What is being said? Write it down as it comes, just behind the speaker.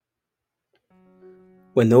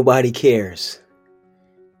When nobody cares,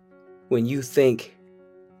 when you think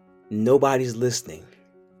nobody's listening,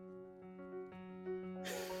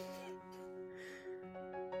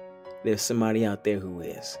 there's somebody out there who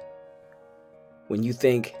is. When you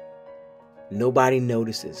think nobody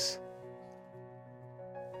notices,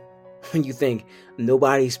 when you think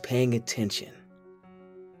nobody's paying attention,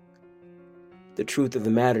 the truth of the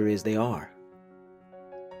matter is they are.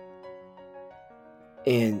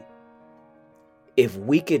 And if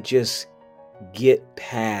we could just get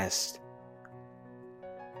past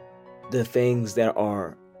the things that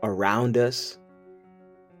are around us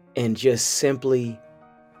and just simply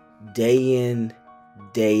day in,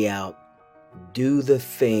 day out, do the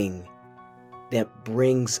thing that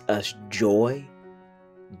brings us joy,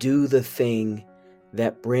 do the thing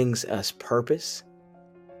that brings us purpose.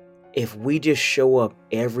 If we just show up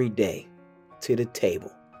every day to the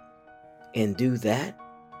table and do that,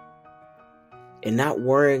 and not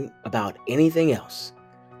worrying about anything else,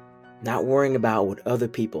 not worrying about what other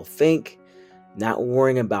people think, not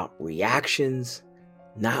worrying about reactions,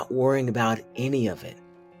 not worrying about any of it.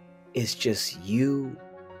 It's just you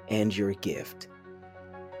and your gift.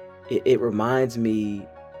 It reminds me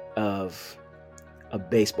of a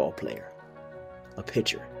baseball player, a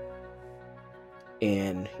pitcher.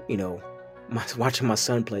 And, watching my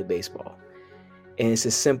son play baseball. And it's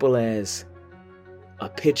as simple as a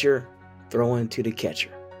pitcher throwing to the catcher.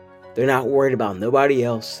 They're not worried about nobody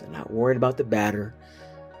else. They're not worried about the batter.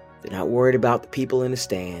 They're not worried about the people in the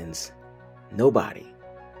stands. Nobody.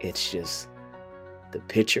 It's just the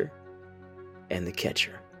pitcher and the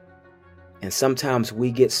catcher. And sometimes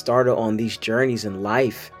we get started on these journeys in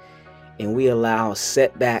life and we allow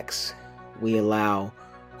setbacks, we allow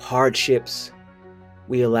hardships,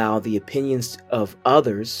 we allow the opinions of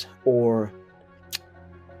others, or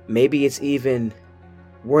maybe it's even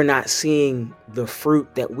we're not seeing the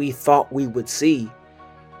fruit that we thought we would see,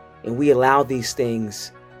 and we allow these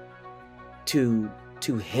things to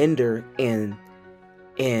hinder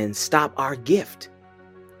and stop our gift.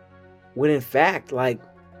 When in fact,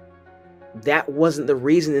 that wasn't the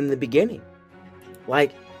reason in the beginning.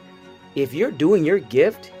 If you're doing your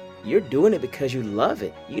gift, you're doing it because you love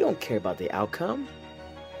it. You don't care about the outcome.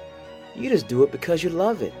 You just do it because you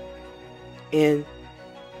love it. And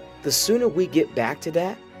the sooner we get back to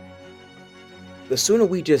that, the sooner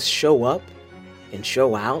we just show up and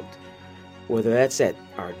show out, whether that's at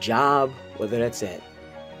our job, whether that's at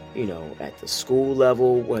the school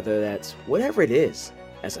level, whether that's whatever it is,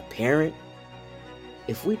 as a parent,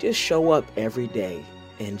 if we just show up every day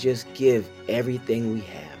and just give everything we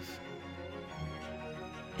have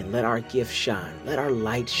and let our gift shine, let our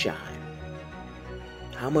light shine,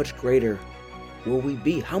 how much greater will we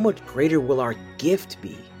be? How much greater will our gift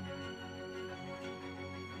be?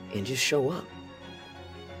 And just show up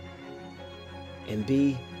and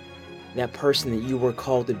be that person that you were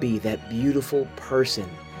called to be, that beautiful person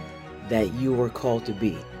that you were called to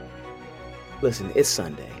be. Listen, it's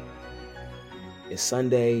Sunday. It's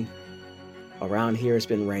Sunday. Around here it's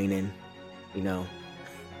been raining,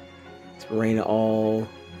 It's been raining all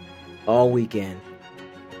weekend.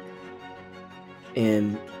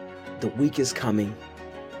 And the week is coming.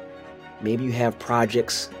 Maybe you have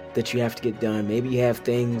projects that you have to get done. Maybe you have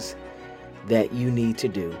things that you need to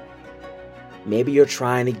do. Maybe you're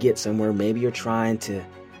trying to get somewhere. Maybe you're trying to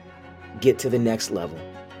get to the next level.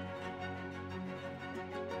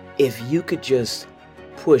 If you could just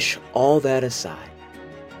push all that aside,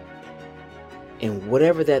 and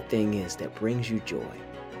whatever that thing is that brings you joy,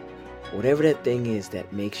 whatever that thing is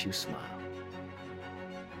that makes you smile,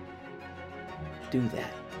 do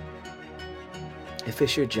that. If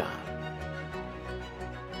it's your job,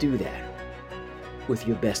 do that with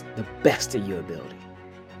the best of your ability.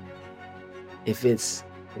 If it's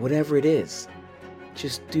whatever it is,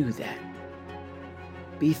 just do that.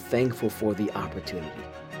 Be thankful for the opportunity.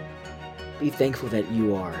 Be thankful that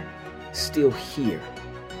you are still here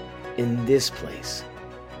in this place.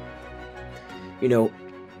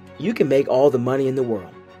 You can make all the money in the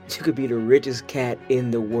world. You could be the richest cat in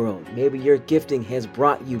the world. Maybe your gifting has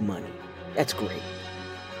brought you money. That's great.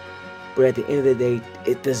 But at the end of the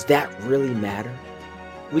day, does that really matter?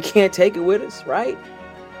 We can't take it with us, right?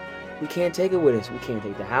 We can't take it with us. We can't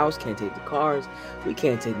take the house, can't take the cars. We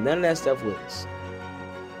can't take none of that stuff with us.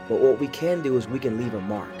 But what we can do is we can leave a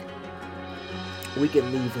mark. We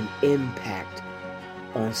can leave an impact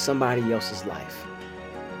on somebody else's life.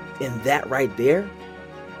 And that right there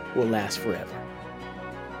will last forever.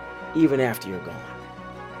 Even after you're gone.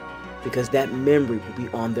 Because that memory will be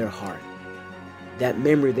on their heart. That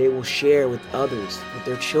memory they will share with others, with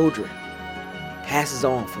their children. Passes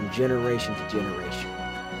on from generation to generation.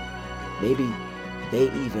 Maybe they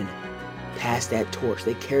even pass that torch.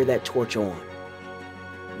 They carry that torch on. You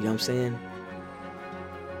know what I'm saying?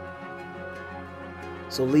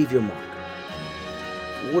 So leave your mark.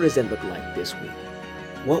 What does that look like this week?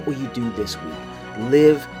 What will you do this week?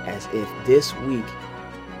 Live as if this week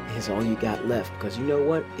is all you got left, because you know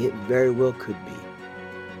what? It very well could be.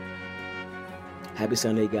 Happy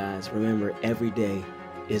Sunday, guys. Remember, every day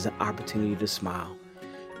is an opportunity to smile.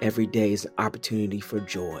 Every day is an opportunity for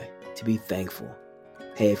joy, to be thankful.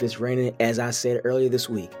 Hey, if it's raining, as I said earlier this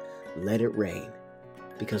week, let it rain,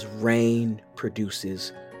 because rain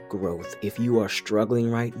produces growth. If you are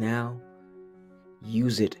struggling right now,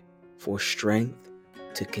 use it for strength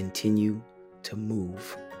to continue to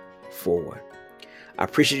move forward. I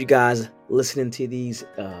appreciate you guys listening to these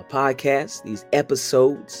podcasts, these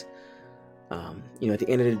episodes. At the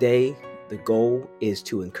end of the day, the goal is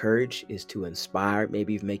to encourage, is to inspire,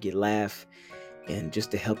 maybe even make you laugh, and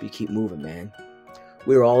just to help you keep moving, man.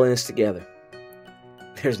 We're all in this together.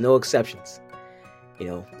 There's no exceptions.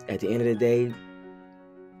 At the end of the day,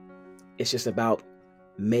 it's just about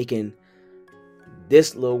making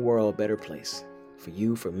this little world a better place for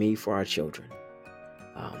you, for me, for our children.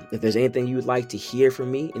 If there's anything you'd like to hear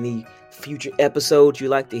from me, any future episodes you'd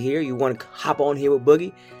like to hear, you want to hop on here with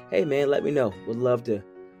Boogie, hey man, let me know. Would love to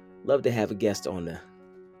have a guest on the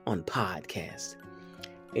podcast.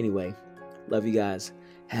 Anyway, love you guys.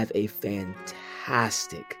 Have a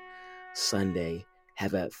fantastic Sunday.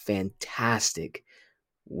 Have a fantastic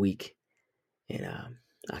week, and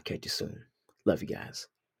I'll catch you soon. Love you guys.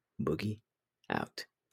 Boogie out.